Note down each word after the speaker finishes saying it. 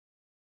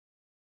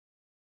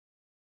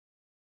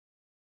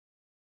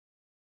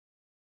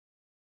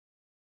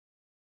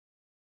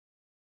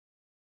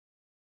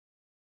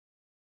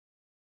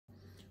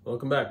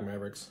Welcome back,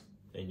 Mavericks.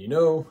 And you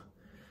know,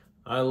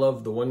 I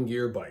love the one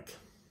gear bike.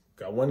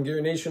 Got One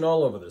Gear Nation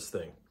all over this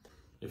thing.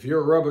 If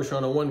you're rubbish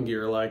on a one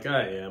gear like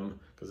I am,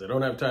 because I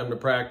don't have time to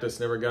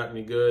practice, never got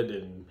any good,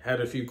 and had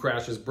a few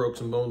crashes, broke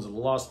some bones, and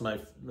lost my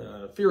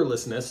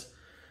fearlessness,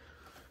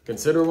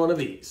 consider one of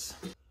these.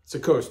 It's a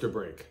coaster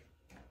brake,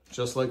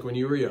 just like when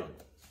you were young.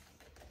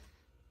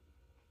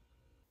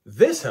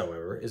 This,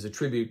 however, is a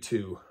tribute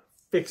to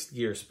fixed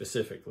gear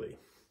specifically.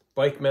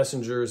 Bike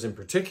messengers in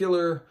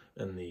particular,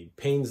 and the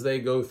pains they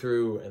go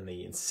through, and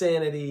the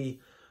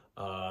insanity,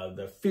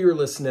 the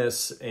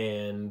fearlessness,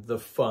 and the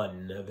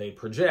fun they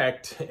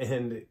project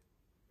and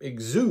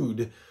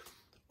exude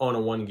on a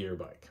one gear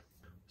bike.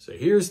 So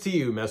here's to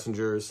you,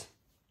 messengers,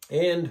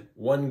 and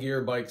one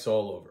gear bikes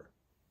all over.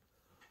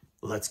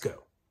 Let's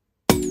go.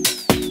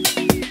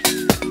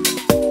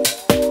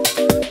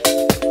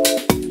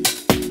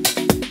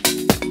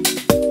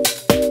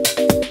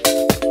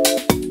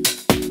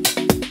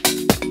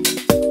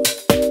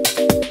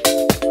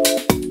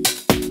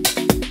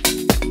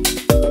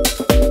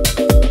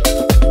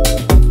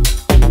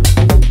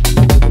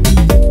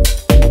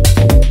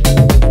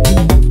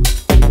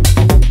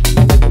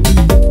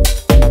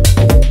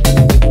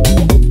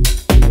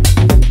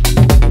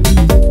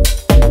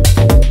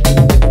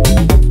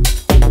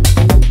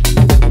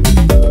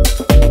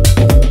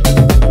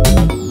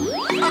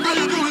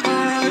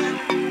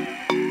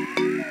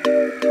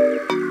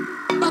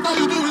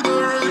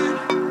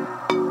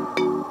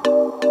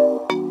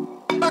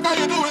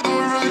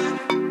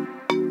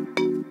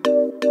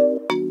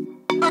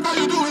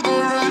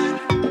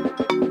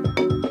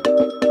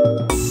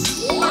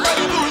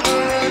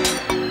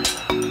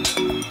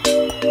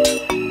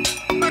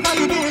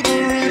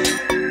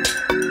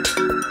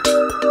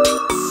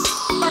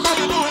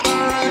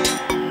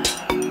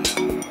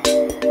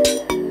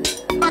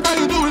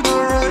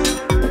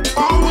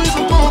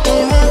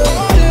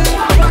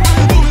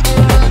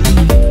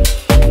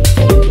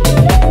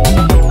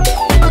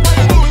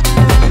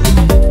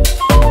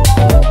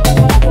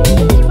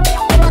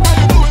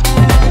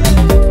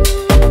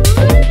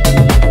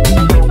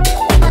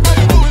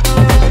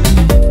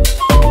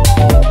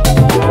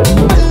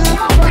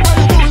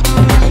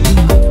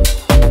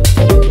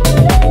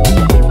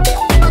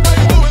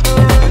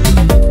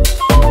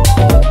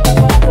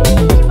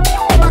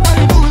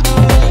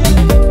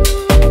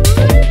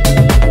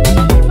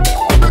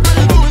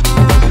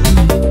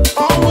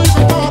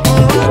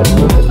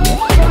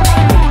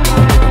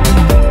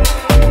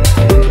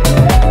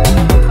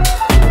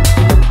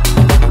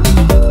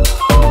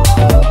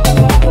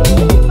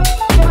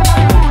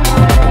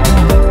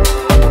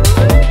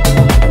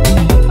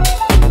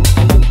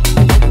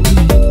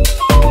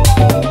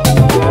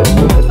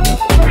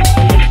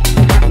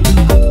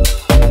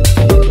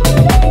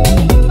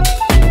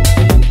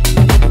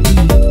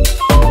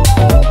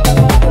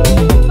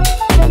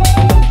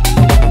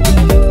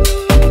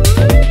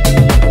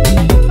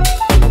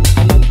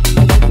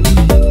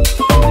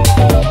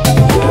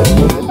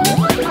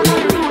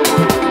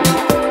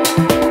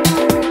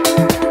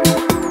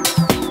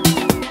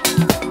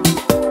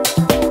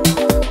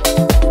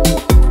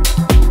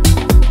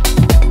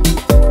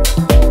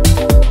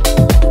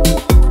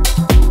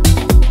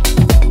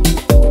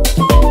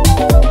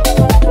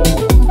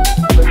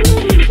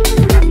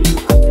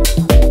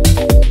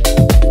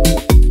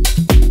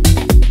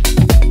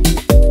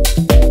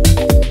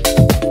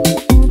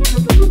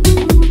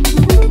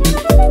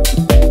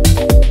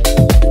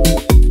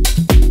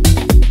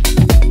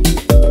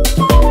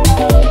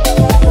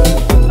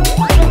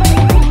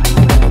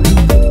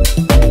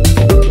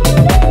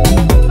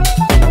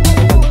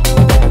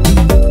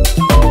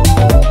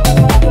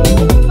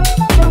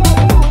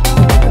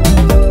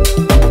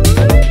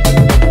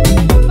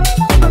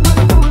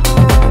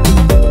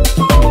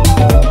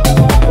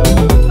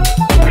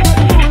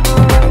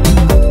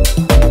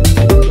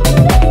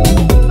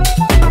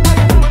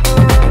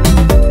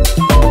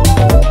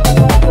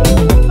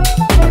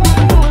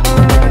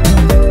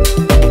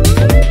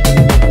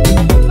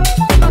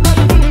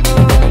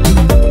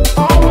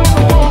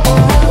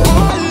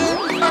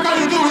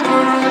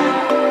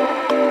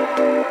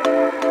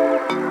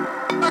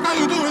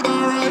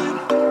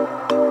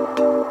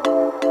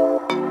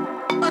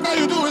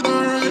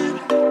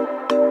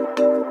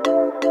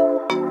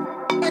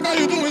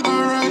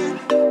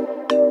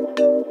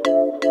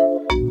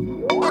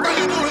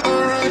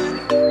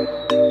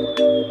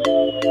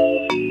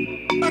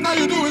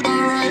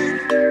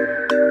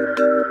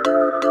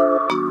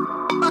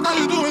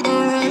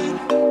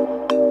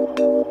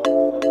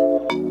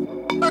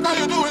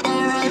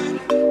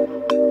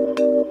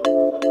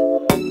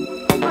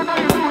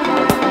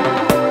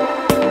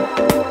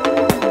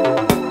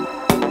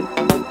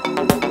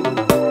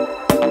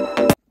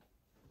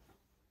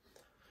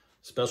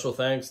 Special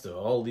thanks to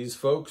all these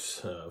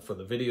folks for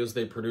the videos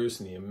they produce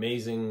and the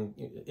amazing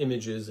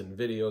images and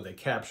video they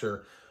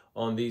capture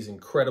on these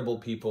incredible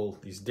people,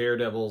 these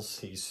daredevils,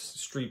 these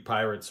street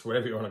pirates,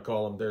 whatever you want to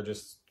call them.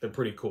 They're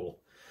pretty cool.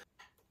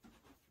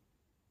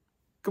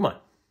 Come on,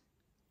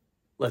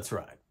 let's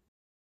ride.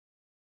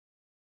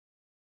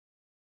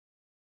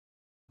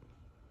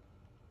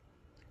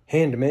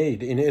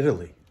 Handmade in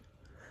Italy.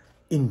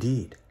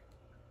 Indeed.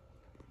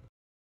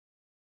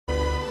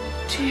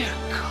 Dear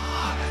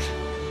God,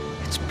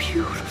 it's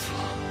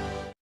beautiful.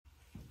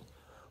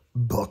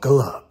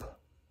 Buckle up.